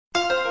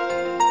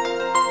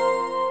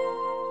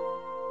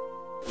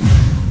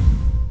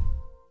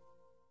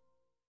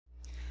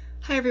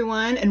Hi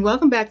everyone, and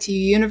welcome back to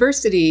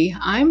University.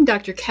 I'm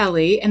Dr.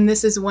 Kelly, and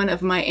this is one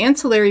of my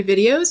ancillary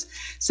videos,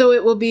 so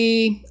it will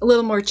be a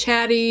little more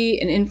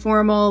chatty and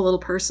informal, a little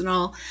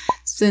personal.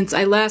 Since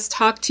I last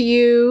talked to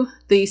you,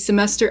 the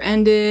semester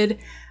ended,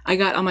 I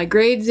got all my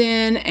grades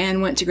in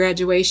and went to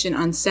graduation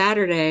on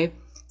Saturday.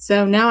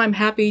 So now I'm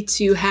happy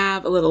to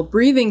have a little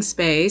breathing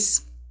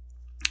space.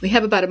 We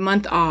have about a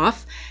month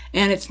off,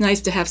 and it's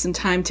nice to have some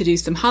time to do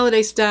some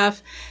holiday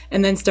stuff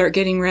and then start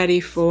getting ready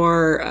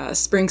for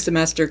spring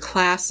semester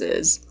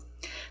classes.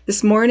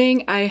 This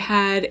morning I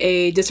had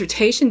a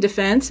dissertation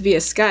defense via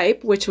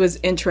Skype, which was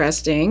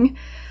interesting.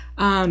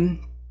 One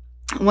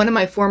of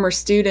my former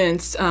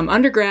students,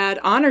 undergrad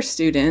honor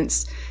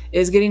students,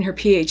 is getting her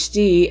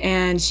PhD,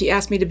 and she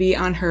asked me to be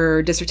on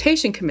her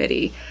dissertation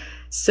committee.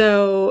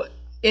 So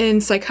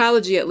in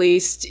psychology, at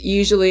least,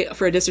 usually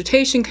for a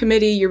dissertation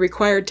committee, you're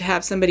required to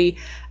have somebody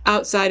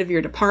outside of your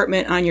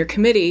department on your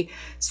committee.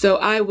 So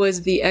I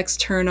was the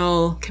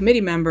external committee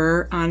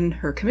member on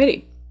her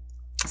committee.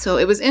 So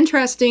it was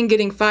interesting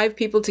getting 5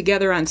 people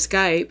together on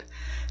Skype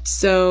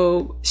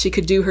so she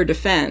could do her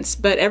defense.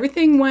 But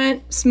everything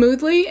went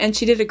smoothly, and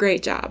she did a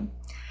great job.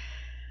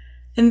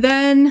 And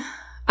then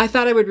I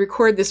thought I would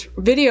record this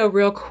video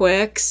real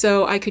quick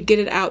so I could get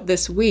it out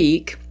this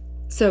week.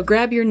 So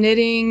grab your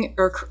knitting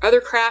or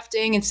other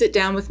crafting and sit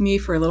down with me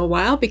for a little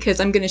while, because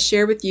I'm going to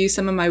share with you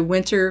some of my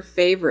winter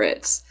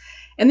favorites.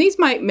 And these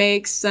might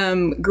make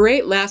some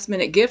great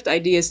last-minute gift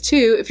ideas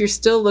too if you're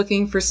still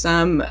looking for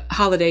some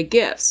holiday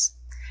gifts.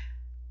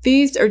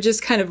 These are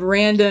just kind of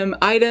random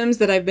items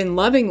that I've been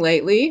loving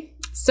lately.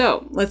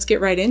 So let's get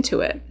right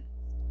into it.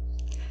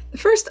 The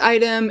first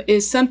item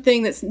is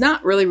something that's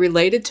not really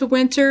related to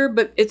winter,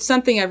 but it's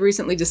something I've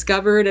recently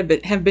discovered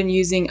and have been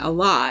using a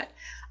lot.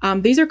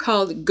 These are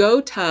called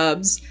Go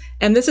Tubs,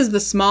 and this is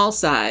the small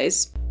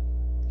size.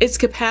 Its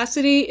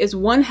capacity is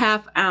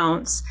 1/2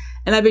 ounce,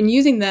 and I've been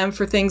using them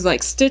for things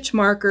like stitch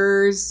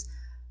markers,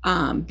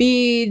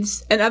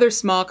 beads, and other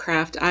small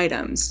craft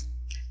items.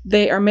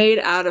 They are made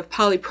out of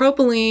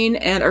polypropylene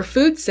and are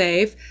food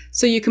safe,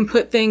 so you can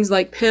put things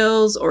like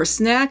pills or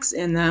snacks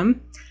in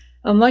them.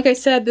 Like I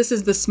said, this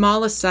is the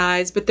smallest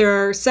size, but there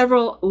are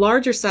several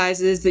larger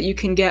sizes that you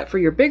can get for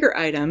your bigger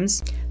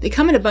items. They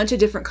come in a bunch of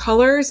different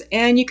colors,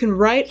 and you can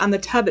write on the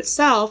tub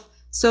itself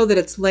so that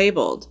it's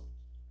labeled.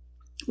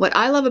 What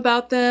I love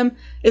about them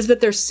is that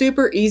they're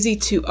super easy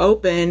to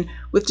open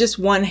with just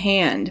one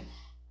hand.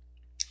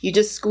 You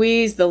just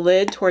squeeze the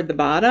lid toward the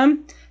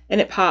bottom, and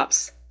it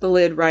pops the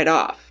lid right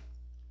off.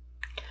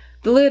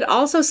 The lid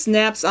also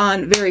snaps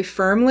on very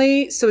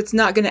firmly, so it's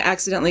not going to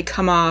accidentally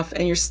come off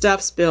and your stuff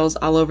spills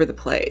all over the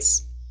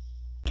place.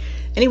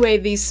 Anyway,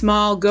 these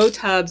small Go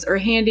Tubs are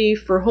handy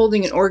for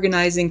holding and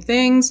organizing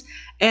things,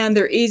 and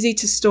they're easy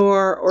to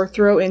store or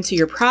throw into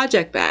your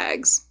project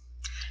bags.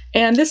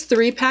 And this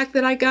 3-pack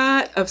that I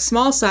got of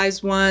small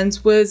sized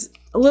ones was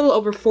a little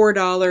over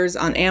 $4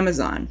 on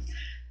Amazon.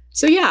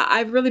 So yeah,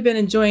 I've really been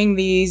enjoying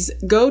these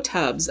Go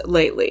Tubs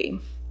lately.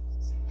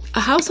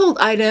 A household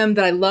item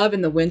that I love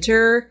in the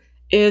winter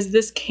is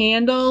this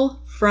candle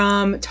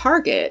from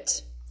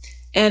Target,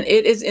 and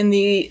it is in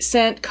the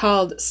scent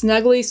called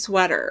Snuggly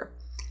Sweater.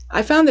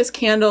 I found this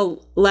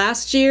candle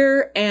last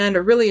year and I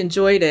really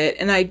enjoyed it,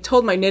 and I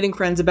told my knitting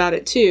friends about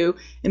it too,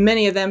 and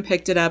many of them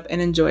picked it up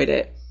and enjoyed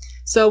it.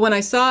 So when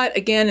I saw it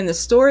again in the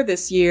store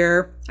this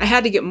year, I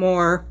had to get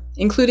more,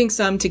 including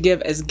some to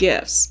give as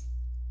gifts.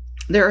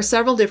 There are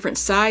several different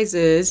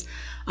sizes.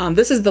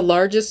 This is the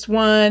largest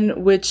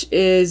one, which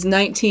is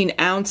 19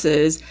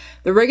 ounces.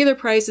 The regular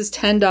price is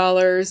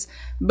 $10,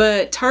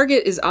 but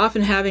Target is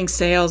often having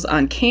sales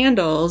on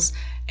candles,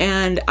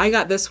 and I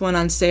got this one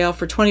on sale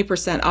for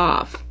 20%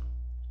 off.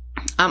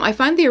 I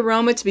find the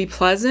aroma to be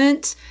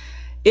pleasant.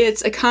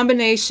 It's a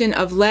combination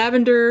of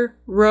lavender,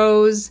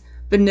 rose,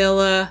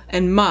 vanilla,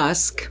 and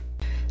musk,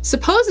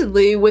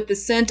 supposedly with the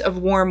scent of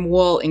warm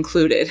wool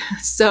included.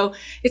 So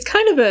it's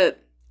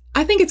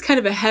I think it's kind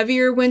of a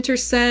heavier winter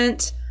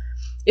scent.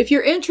 If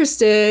you're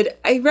interested,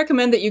 I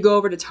recommend that you go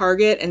over to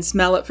Target and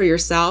smell it for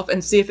yourself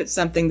and see if it's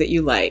something that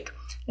you like.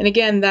 And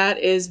again, that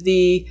is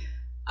the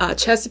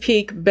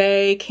Chesapeake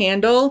Bay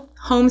Candle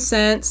Home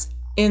Scents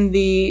in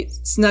the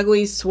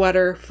Snuggly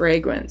Sweater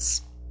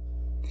fragrance.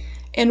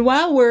 And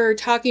while we're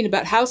talking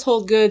about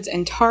household goods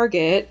and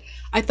Target,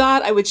 I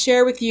thought I would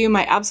share with you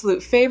my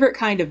absolute favorite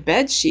kind of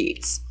bed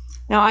sheets.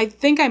 Now, I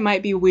think I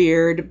might be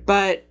weird,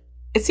 but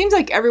it seems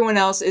like everyone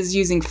else is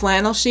using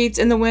flannel sheets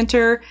in the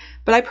winter,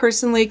 but I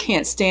personally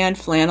can't stand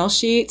flannel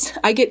sheets.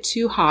 I get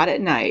too hot at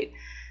night.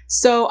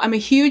 So I'm a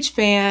huge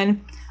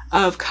fan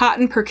of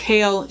cotton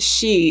percale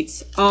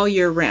sheets all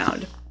year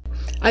round.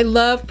 I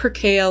love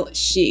percale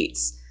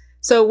sheets.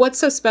 So what's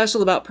so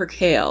special about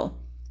percale?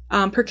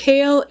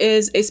 Percale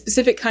is a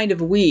specific kind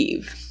of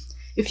weave.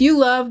 If you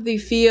love the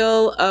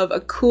feel of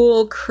a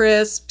cool,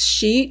 crisp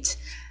sheet,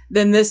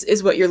 then this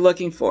is what you're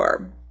looking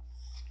for.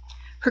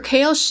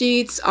 Percale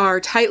sheets are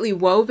tightly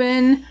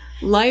woven,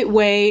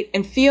 lightweight,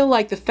 and feel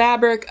like the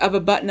fabric of a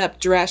button-up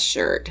dress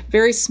shirt,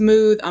 very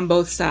smooth on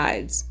both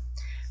sides.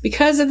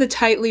 Because of the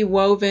tightly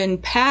woven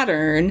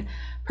pattern,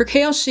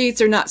 Percale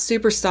sheets are not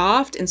super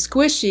soft and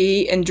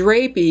squishy and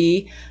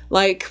drapey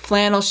like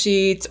flannel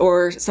sheets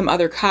or some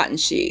other cotton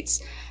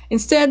sheets.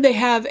 Instead, they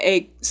have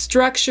a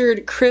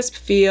structured, crisp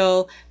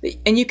feel,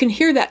 and you can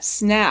hear that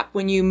snap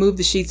when you move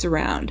the sheets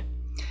around.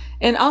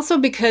 And also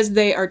because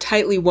they are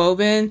tightly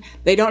woven,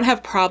 they don't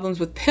have problems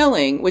with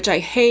pilling, which I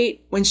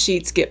hate when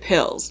sheets get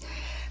pills.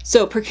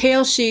 So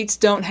percale sheets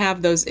don't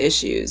have those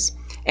issues.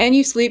 And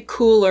you sleep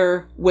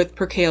cooler with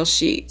percale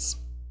sheets.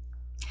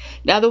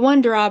 Now, the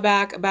one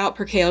drawback about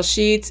percale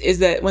sheets is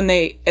that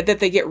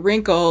they get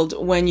wrinkled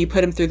when you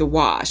put them through the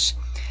wash.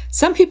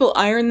 Some people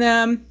iron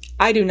them.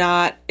 I do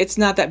not. It's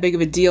not that big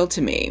of a deal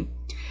to me.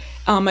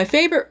 My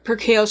favorite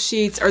percale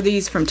sheets are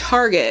these from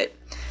Target.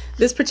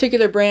 This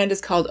particular brand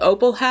is called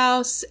Opal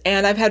House,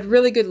 and I've had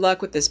really good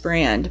luck with this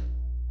brand.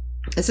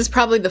 This is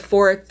probably the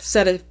fourth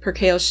set of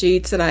percale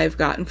sheets that I've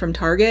gotten from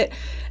Target,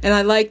 and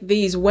I like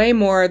these way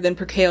more than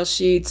percale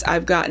sheets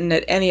I've gotten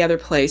at any other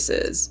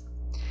places.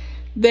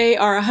 They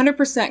are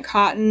 100%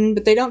 cotton,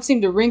 but they don't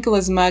seem to wrinkle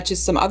as much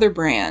as some other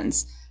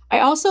brands. I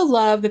also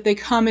love that they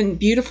come in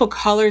beautiful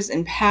colors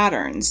and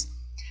patterns.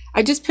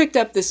 I just picked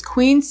up this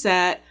queen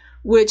set,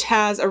 which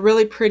has a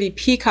really pretty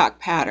peacock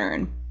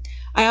pattern.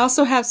 I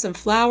also have some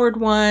flowered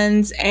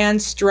ones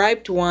and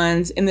striped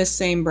ones in this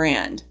same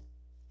brand.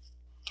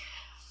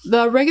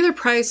 The regular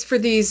price for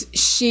these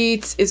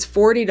sheets is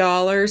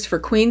 $40 for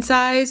queen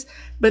size,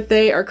 but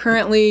they are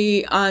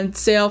currently on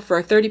sale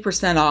for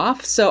 30%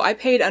 off, so I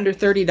paid under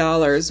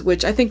 $30,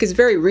 which I think is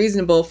very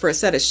reasonable for a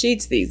set of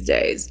sheets these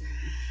days.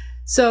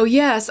 So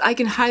yes, I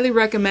can highly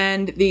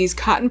recommend these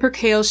cotton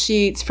percale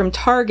sheets from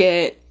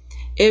Target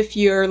if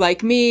you're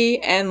like me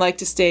and like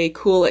to stay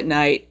cool at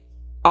night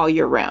all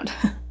year round.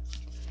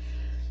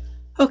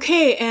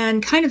 Okay,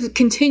 and kind of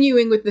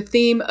continuing with the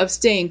theme of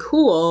staying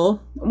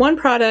cool, one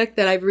product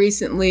that I've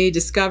recently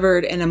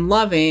discovered and am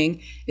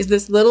loving is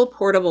this little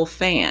portable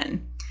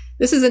fan.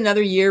 This is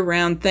another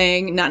year-round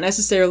thing, not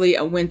necessarily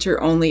a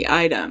winter-only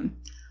item.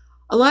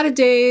 A lot of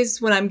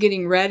days when I'm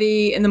getting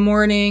ready in the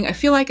morning, I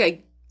feel like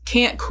I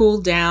can't cool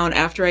down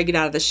after I get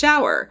out of the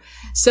shower.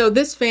 So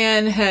this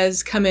fan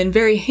has come in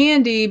very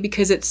handy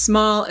because it's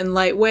small and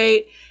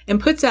lightweight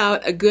and puts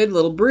out a good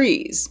little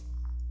breeze.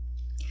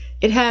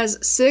 It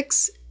has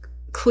 6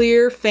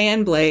 clear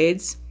fan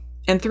blades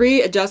and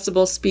 3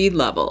 adjustable speed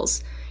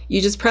levels.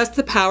 You just press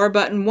the power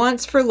button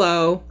once for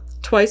low,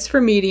 twice for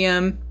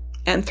medium,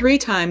 and 3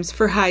 times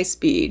for high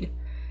speed.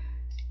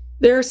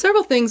 There are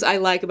several things I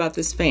like about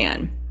this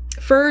fan.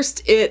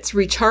 First, it's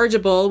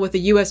rechargeable with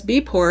a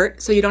USB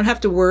port, so you don't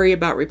have to worry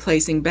about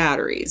replacing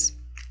batteries.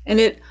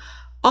 And it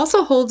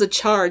also holds a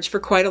charge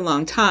for quite a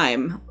long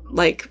time,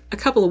 like a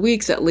couple of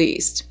weeks at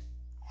least.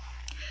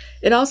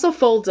 It also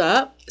folds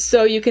up,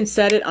 so you can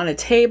set it on a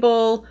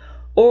table,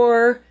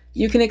 or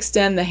you can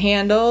extend the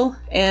handle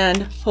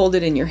and hold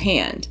it in your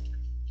hand.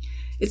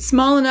 It's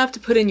small enough to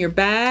put in your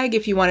bag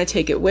if you want to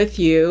take it with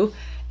you,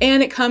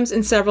 and it comes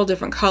in several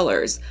different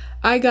colors.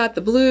 I got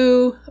the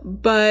blue,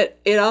 but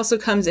it also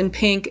comes in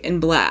pink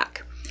and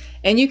black.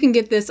 And you can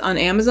get this on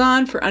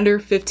Amazon for under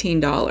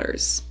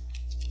 $15.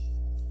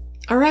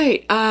 All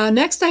right,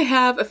 next I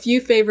have a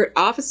few favorite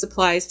office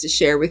supplies to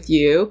share with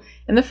you.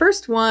 And the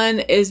first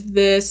one is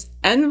this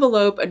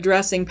envelope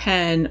addressing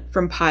pen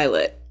from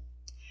Pilot.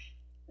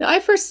 Now, I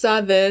first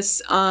saw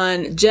this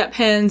on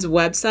JetPen's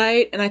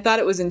website, and I thought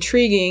it was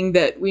intriguing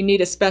that we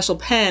need a special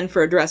pen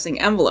for addressing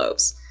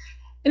envelopes.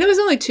 And it was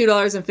only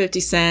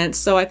 $2.50,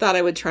 so I thought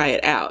I would try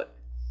it out.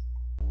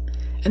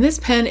 And this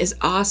pen is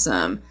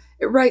awesome.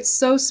 It writes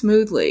so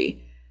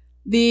smoothly.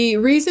 The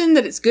reason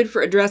that it's good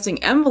for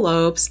addressing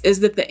envelopes is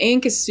that the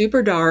ink is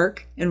super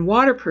dark and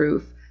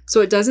waterproof,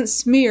 so it doesn't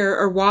smear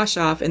or wash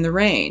off in the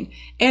rain,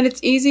 and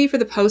it's easy for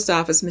the post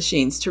office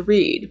machines to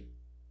read.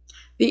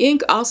 The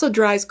ink also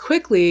dries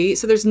quickly,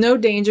 so there's no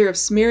danger of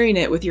smearing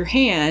it with your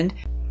hand,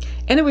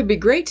 and it would be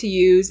great to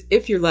use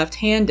if you're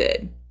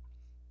left-handed.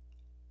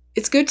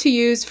 It's good to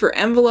use for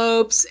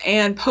envelopes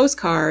and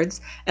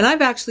postcards, and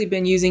I've actually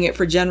been using it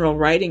for general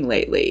writing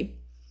lately.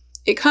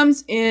 It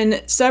comes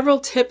in several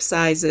tip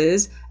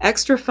sizes,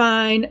 extra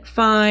fine,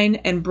 fine,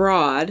 and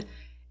broad,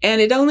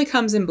 and it only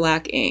comes in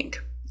black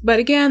ink. But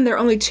again, they're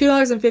only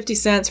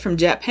 $2.50 from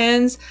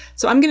JetPens,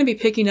 so I'm going to be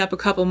picking up a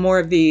couple more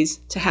of these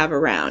to have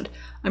around.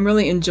 I'm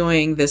really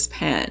enjoying this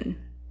pen.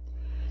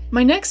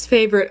 My next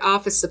favorite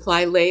office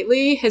supply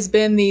lately has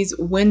been these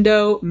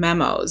window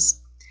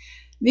memos.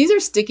 These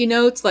are sticky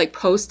notes like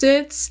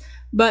Post-its,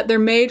 but they're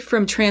made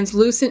from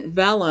translucent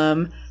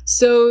vellum,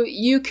 so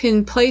you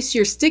can place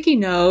your sticky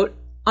note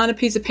on a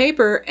piece of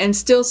paper and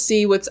still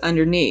see what's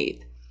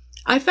underneath.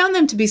 I found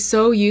them to be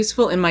so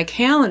useful in my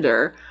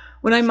calendar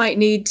when I might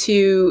need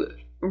to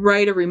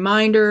write a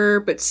reminder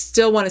but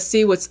still want to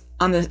see what's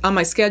on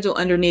my schedule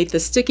underneath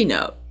the sticky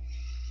note.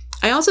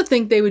 I also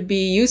think they would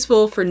be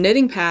useful for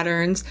knitting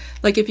patterns,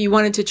 like if you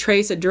wanted to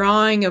trace a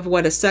drawing of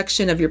what a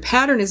section of your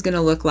pattern is going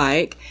to look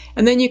like,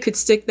 and then you could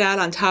stick that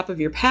on top of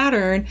your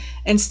pattern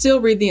and still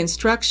read the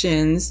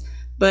instructions,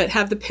 but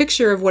have the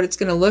picture of what it's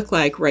going to look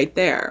like right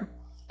there.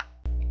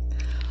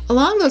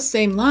 Along those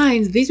same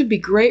lines, these would be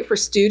great for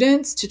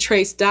students to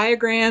trace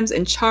diagrams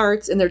and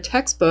charts in their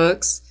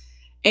textbooks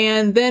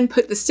and then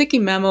put the sticky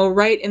memo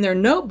right in their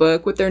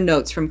notebook with their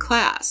notes from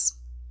class.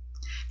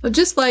 Now,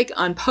 just like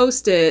on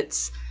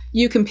Post-its,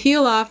 you can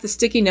peel off the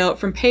sticky note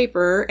from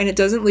paper and it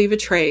doesn't leave a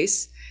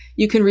trace.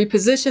 You can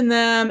reposition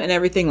them and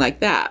everything like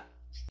that.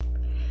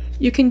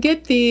 You can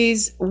get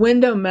these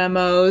window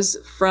memos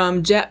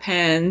from jet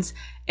pens,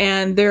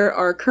 and there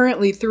are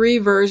currently 3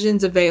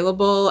 versions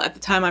available at the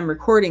time I'm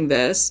recording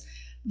this.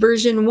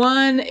 Version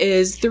 1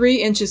 is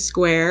 3 inches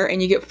square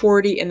and you get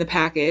 40 in the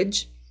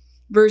package.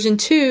 Version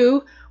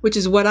 2, which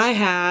is what I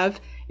have,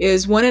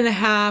 is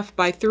 1.5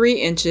 by 3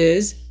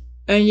 inches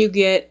and you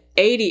get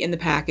 80 in the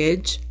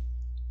package.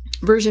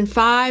 Version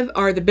 5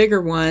 are the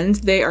bigger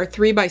ones. They are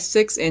 3 by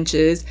 6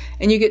 inches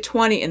and you get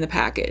 20 in the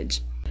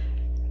package.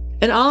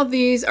 And all of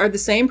these are the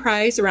same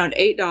price, around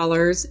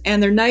 $8,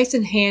 and they're nice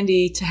and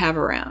handy to have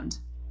around.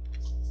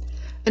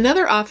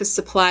 Another office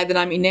supply that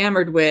I'm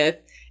enamored with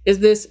is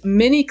this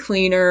mini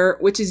cleaner,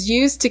 which is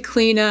used to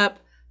clean up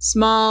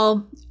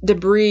small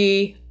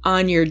debris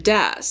on your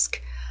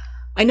desk.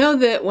 I know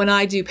that when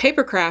I do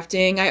paper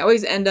crafting, I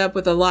always end up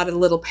with a lot of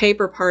little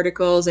paper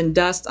particles and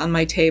dust on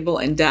my table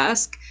and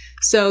desk.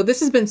 So this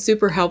has been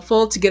super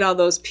helpful to get all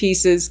those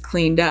pieces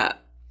cleaned up.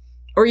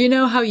 Or you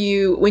know how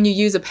when you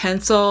use a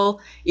pencil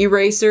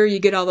eraser, you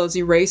get all those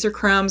eraser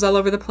crumbs all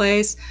over the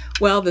place?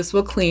 Well, this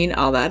will clean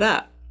all that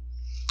up.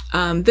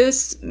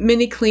 This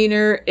mini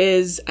cleaner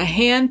is a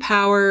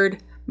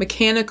hand-powered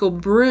mechanical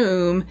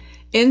broom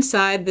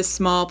inside this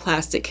small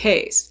plastic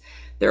case.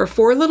 There are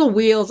 4 little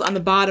wheels on the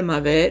bottom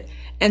of it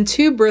and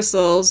 2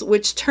 bristles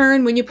which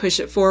turn when you push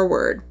it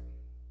forward.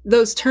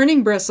 Those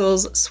turning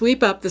bristles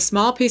sweep up the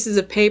small pieces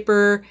of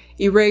paper,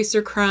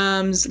 eraser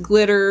crumbs,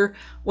 glitter,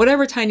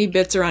 whatever tiny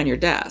bits are on your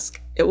desk.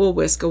 It will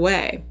whisk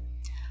away.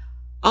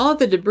 All of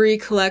the debris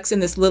collects in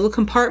this little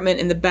compartment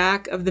in the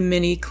back of the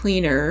mini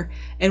cleaner,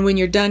 and when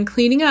you're done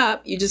cleaning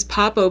up, you just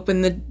pop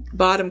open the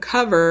bottom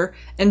cover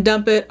and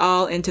dump it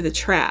all into the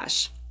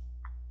trash.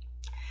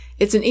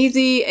 It's an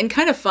easy and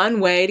kind of fun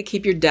way to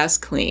keep your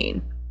desk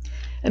clean.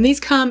 And these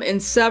come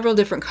in several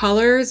different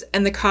colors,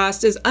 and the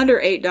cost is under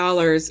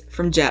 $8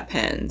 from jet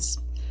pens.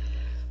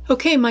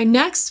 Okay, my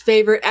next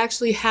favorite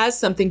actually has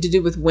something to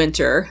do with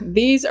winter.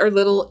 These are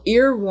little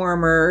ear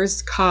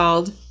warmers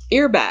called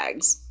ear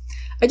bags.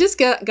 I just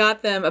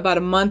got them about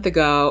a month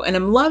ago and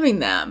I'm loving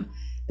them.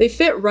 They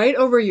fit right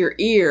over your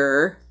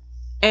ear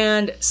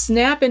and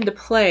snap into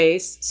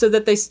place so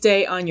that they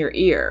stay on your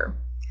ear.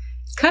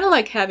 It's kind of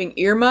like having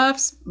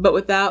earmuffs, but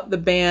without the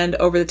band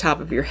over the top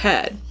of your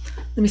head.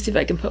 Let me see if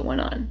I can put one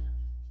on.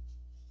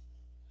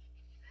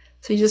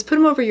 So you just put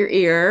them over your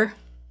ear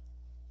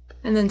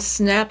and then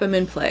snap them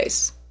in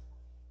place.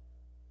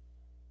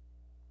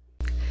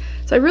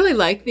 So I really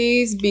like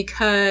these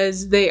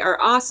because they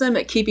are awesome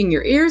at keeping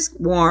your ears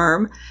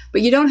warm,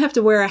 but you don't have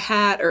to wear a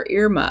hat or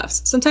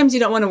earmuffs. Sometimes you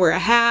don't want to wear a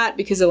hat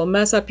because it will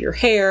mess up your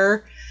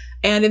hair.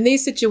 And in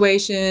these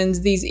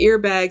situations, these ear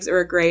bags are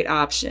a great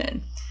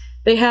option.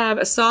 They have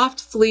a soft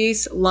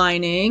fleece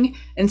lining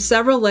and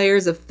several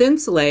layers of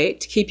thinsulate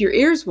to keep your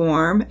ears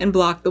warm and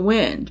block the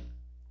wind.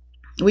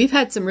 We've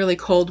had some really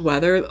cold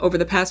weather over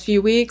the past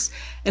few weeks,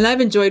 and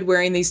I've enjoyed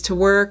wearing these to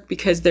work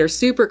because they're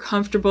super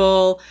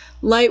comfortable,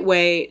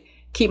 lightweight,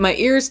 keep my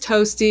ears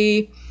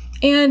toasty,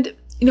 and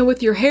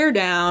with your hair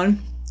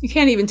down, you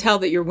can't even tell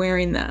that you're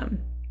wearing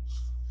them.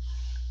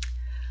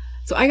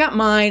 So I got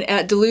mine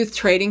at Duluth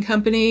Trading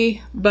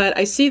Company, but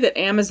I see that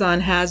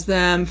Amazon has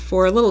them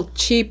for a little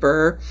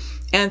cheaper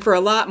and for a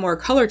lot more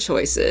color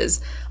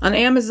choices. On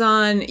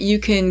Amazon, you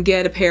can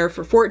get a pair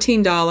for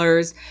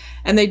 $14,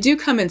 and they do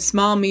come in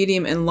small,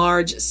 medium, and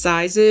large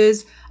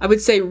sizes. I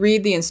would say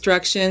read the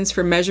instructions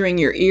for measuring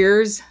your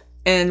ears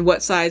and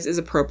what size is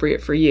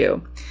appropriate for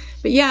you.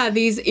 But yeah,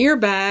 these ear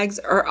bags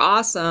are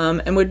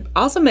awesome and would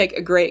also make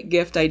a great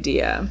gift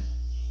idea.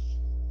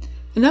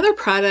 Another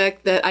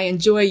product that I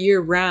enjoy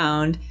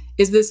year-round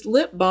is this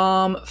lip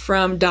balm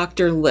from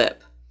Dr.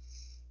 Lip.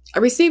 I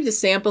received a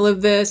sample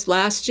of this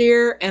last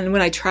year, and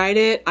when I tried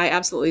it, I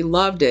absolutely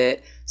loved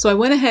it. So I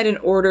went ahead and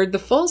ordered the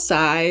full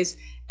size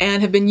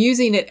and have been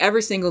using it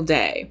every single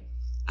day.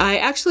 I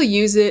actually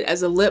use it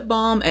as a lip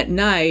balm at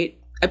night.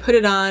 I put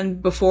it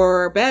on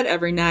before bed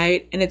every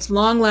night, and it's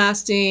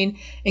long-lasting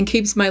and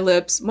keeps my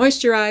lips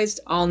moisturized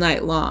all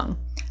night long.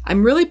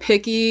 I'm really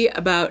picky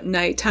about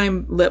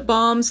nighttime lip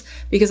balms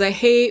because I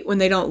hate when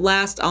they don't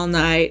last all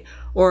night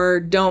or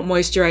don't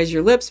moisturize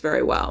your lips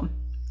very well.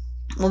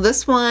 Well,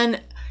 this one,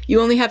 you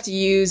only have to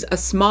use a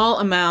small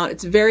amount.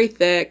 It's very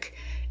thick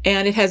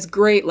and it has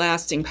great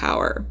lasting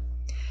power.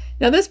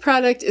 Now this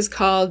product is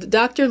called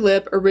Dr.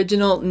 Lip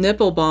Original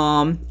Nipple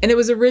Balm, and it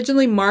was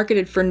originally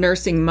marketed for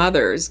nursing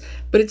mothers,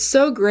 but it's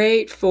so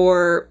great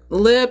for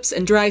lips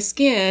and dry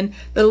skin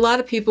that a lot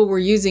of people were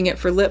using it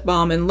for lip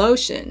balm and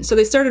lotion. So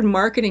they started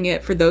marketing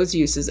it for those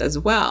uses as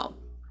well.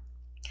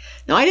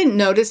 Now I didn't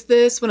notice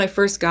this when I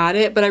first got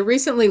it, but I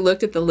recently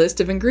looked at the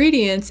list of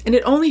ingredients and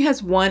it only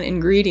has one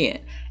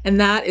ingredient, and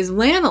that is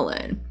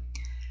lanolin.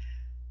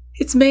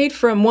 It's made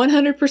from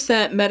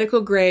 100%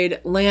 medical grade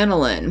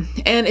lanolin.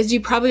 And as you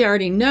probably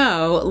already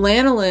know,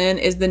 lanolin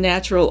is the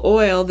natural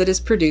oil that is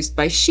produced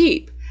by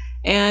sheep.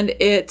 And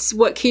it's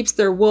what keeps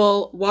their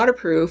wool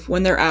waterproof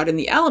when they're out in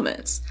the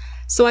elements.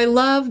 So I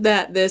love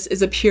that this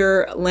is a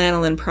pure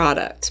lanolin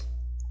product.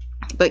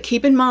 But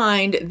keep in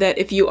mind that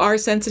if you are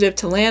sensitive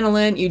to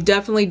lanolin, you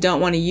definitely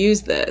don't want to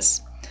use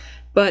this.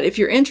 But if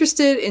you're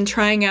interested in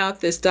trying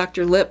out this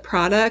Dr. Lipp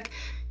product,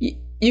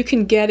 you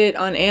can get it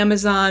on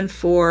Amazon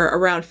for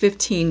around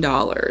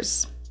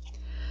 $15.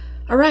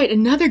 All right,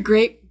 another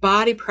great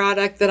body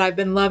product that I've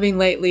been loving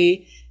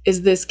lately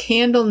is this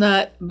candle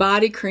nut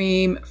body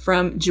cream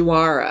from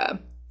Jawara.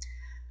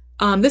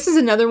 This is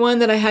another one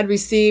that I had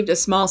received a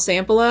small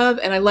sample of,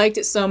 and I liked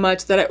it so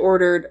much that I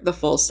ordered the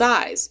full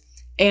size.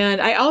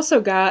 And I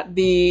also got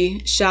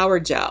the shower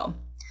gel.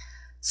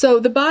 So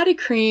the body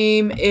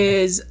cream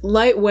is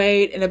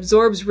lightweight and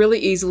absorbs really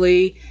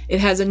easily. It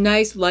has a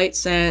nice light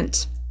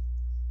scent.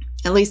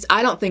 At least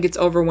I don't think it's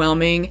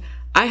overwhelming.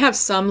 I have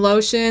some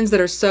lotions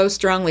that are so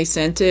strongly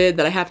scented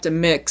that I have to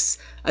mix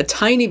a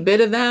tiny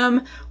bit of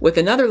them with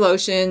another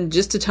lotion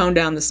just to tone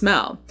down the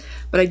smell.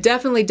 But I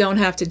definitely don't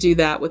have to do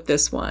that with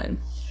this one.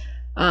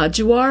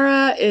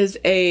 Jawara is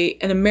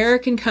an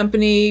American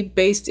company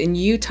based in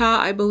Utah,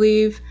 I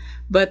believe,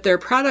 but their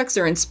products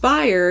are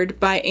inspired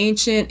by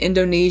ancient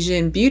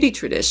Indonesian beauty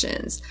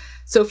traditions.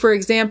 So for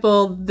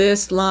example,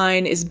 this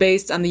line is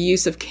based on the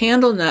use of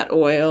candle nut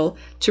oil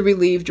to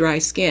relieve dry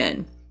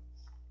skin.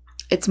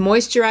 It's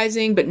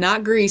moisturizing but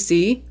not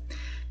greasy.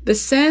 The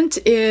scent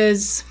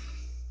is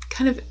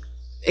kind of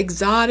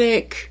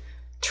exotic,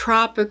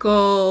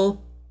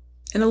 tropical,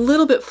 and a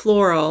little bit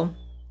floral.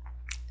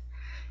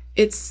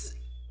 It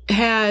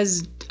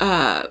has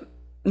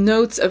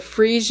notes of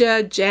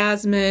freesia,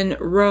 jasmine,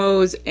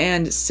 rose,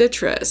 and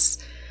citrus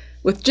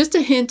with just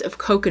a hint of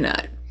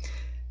coconut.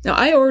 Now,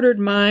 I ordered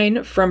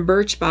mine from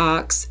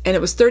Birchbox, and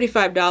it was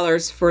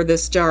 $35 for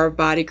this jar of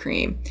body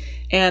cream,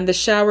 and the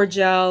shower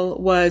gel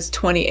was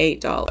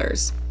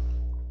 $28.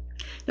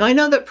 Now, I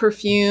know that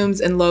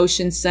perfumes and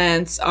lotion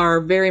scents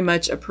are very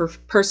much a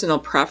personal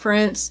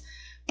preference,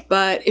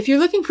 but if you're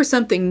looking for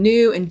something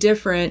new and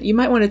different, you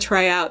might want to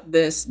try out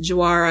this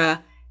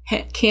Jawara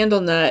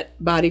candle nut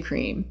body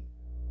cream.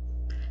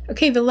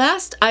 Okay, the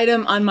last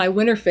item on my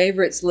winter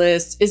favorites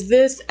list is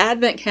this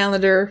advent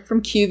calendar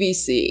from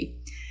QVC.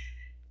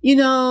 You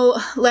know,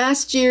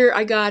 last year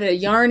I got a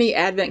yarny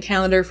advent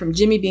calendar from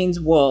Jimmy Bean's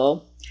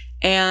Wool,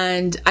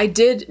 and I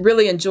did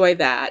really enjoy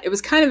that. It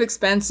was kind of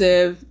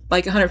expensive,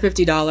 like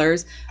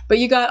 $150, but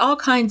you got all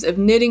kinds of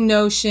knitting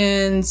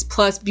notions,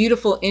 plus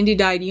beautiful indie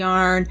dyed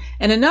yarn,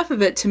 and enough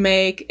of it to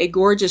make a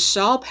gorgeous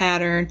shawl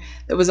pattern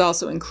that was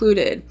also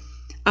included.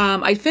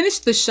 I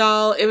finished the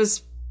shawl. It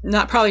was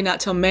probably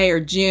not till May or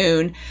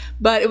June,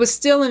 but it was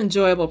still an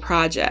enjoyable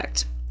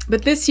project.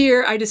 But this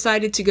year I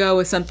decided to go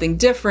with something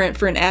different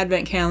for an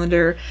advent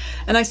calendar,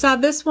 and I saw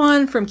this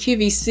one from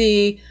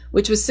QVC,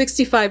 which was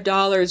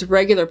 $65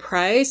 regular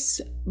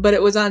price, but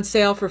it was on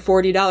sale for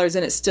 $40,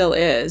 and it still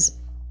is.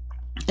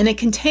 And it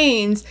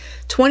contains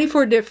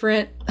 24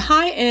 different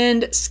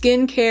high-end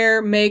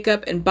skincare,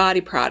 makeup, and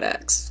body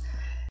products.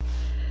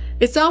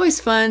 It's always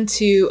fun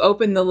to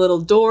open the little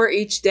door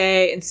each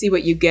day and see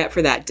what you get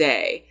for that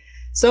day.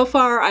 So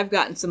far, I've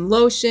gotten some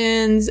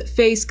lotions,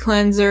 face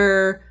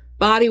cleanser,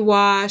 body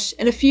wash,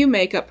 and a few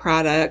makeup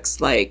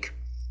products like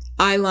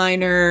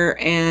eyeliner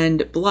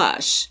and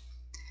blush.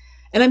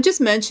 And I'm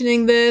just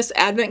mentioning this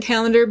advent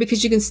calendar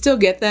because you can still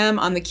get them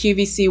on the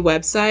QVC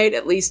website,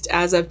 at least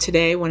as of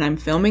today when I'm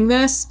filming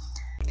this.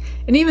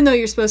 And even though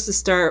you're supposed to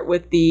start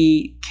with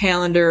the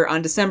calendar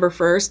on December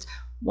 1st,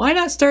 why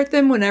not start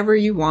them whenever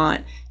you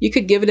want? You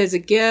could give it as a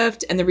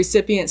gift and the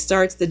recipient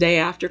starts the day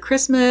after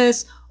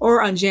Christmas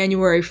or on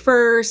January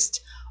 1st,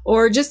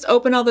 or just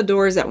open all the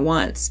doors at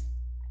once.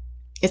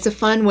 It's a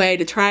fun way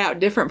to try out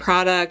different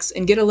products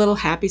and get a little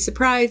happy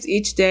surprise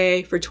each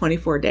day for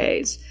 24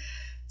 days.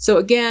 So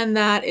again,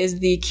 that is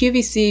the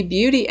QVC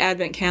Beauty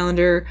Advent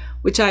Calendar,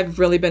 which I've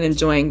really been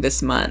enjoying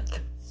this month.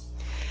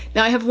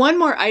 Now I have one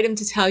more item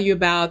to tell you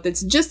about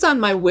that's just on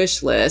my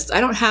wish list.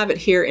 I don't have it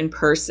here in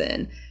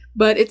person,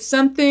 but it's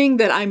something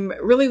that I'm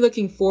really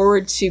looking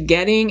forward to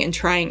getting and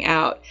trying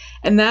out.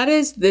 And that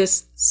is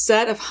this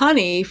set of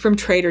honey from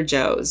Trader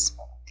Joe's.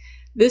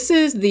 This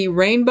is the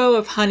Rainbow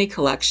of Honey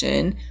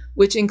collection,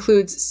 which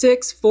includes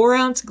 6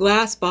 4-ounce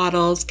glass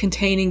bottles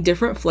containing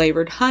different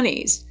flavored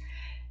honeys.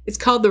 It's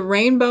called the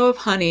Rainbow of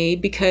Honey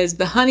because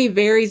the honey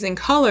varies in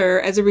color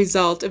as a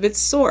result of its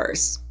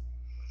source.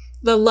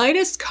 The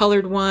lightest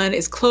colored one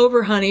is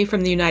clover honey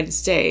from the United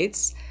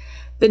States.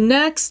 The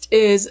next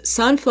is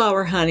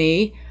sunflower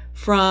honey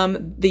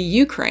from the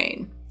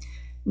Ukraine.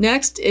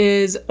 Next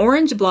is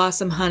orange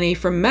blossom honey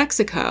from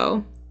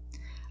Mexico.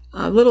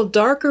 A little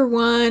darker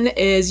one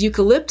is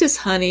eucalyptus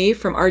honey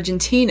from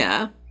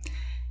Argentina.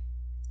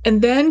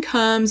 And then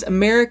comes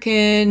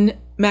American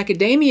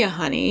macadamia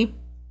honey.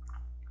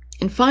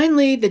 And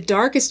finally, the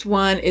darkest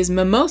one is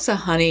mimosa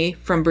honey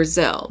from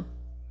Brazil.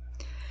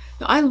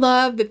 I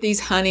love that these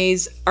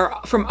honeys are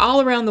from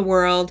all around the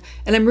world,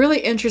 and I'm really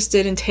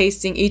interested in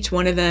tasting each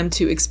one of them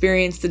to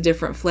experience the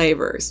different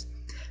flavors.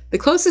 The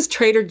closest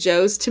Trader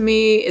Joe's to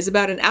me is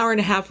about an hour and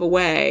a half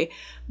away,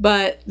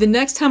 but the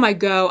next time I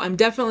go, I'm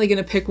definitely going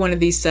to pick one of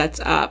these sets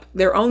up.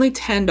 They're only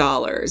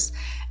 $10.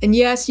 And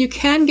yes, you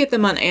can get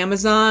them on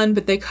Amazon,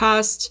 but they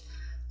cost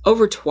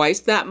over twice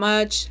that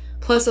much.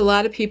 Plus, a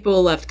lot of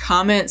people left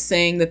comments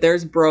saying that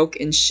theirs broke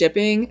in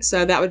shipping,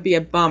 so that would be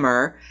a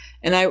bummer.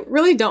 And I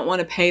really don't want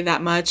to pay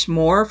that much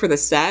more for the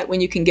set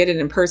when you can get it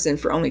in person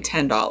for only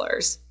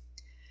 $10.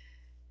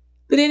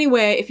 But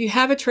anyway, if you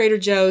have a Trader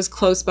Joe's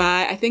close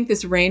by, I think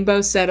this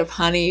rainbow set of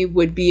honey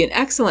would be an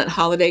excellent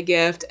holiday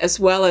gift as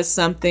well as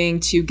something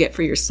to get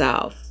for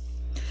yourself.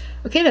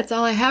 Okay, that's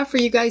all I have for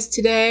you guys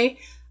today.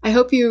 I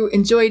hope you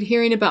enjoyed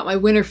hearing about my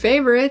winter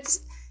favorites.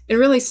 And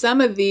really,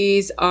 some of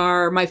these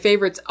are my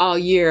favorites all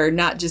year,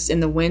 not just in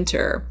the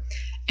winter.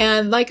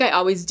 And like I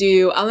always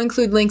do, I'll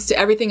include links to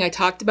everything I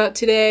talked about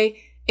today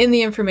in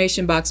the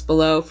information box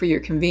below for your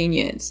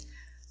convenience.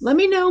 Let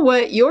me know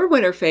what your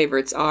winter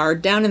favorites are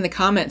down in the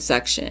comment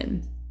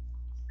section.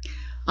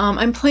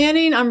 I'm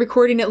planning on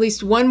recording at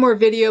least one more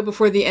video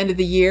before the end of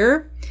the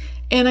year,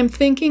 and I'm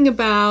thinking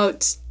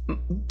about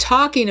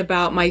talking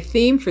about my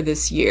theme for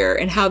this year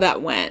and how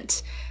that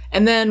went,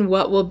 and then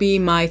what will be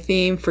my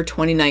theme for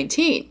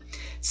 2019.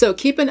 So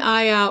keep an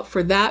eye out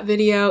for that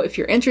video if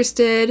you're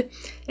interested.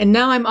 And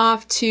now I'm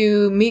off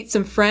to meet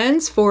some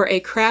friends for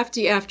a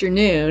crafty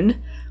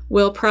afternoon.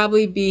 We'll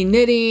probably be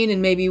knitting and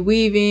maybe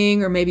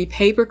weaving or maybe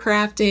paper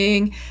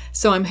crafting.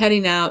 So I'm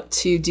heading out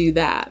to do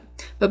that.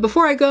 But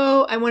before I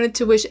go, I wanted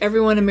to wish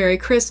everyone a Merry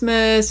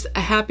Christmas,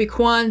 a Happy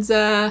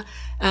Kwanzaa.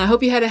 I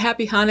hope you had a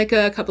Happy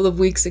Hanukkah a couple of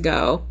weeks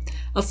ago.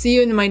 I'll see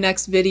you in my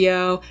next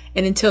video.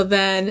 And until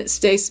then,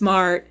 stay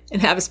smart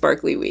and have a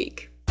sparkly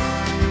week.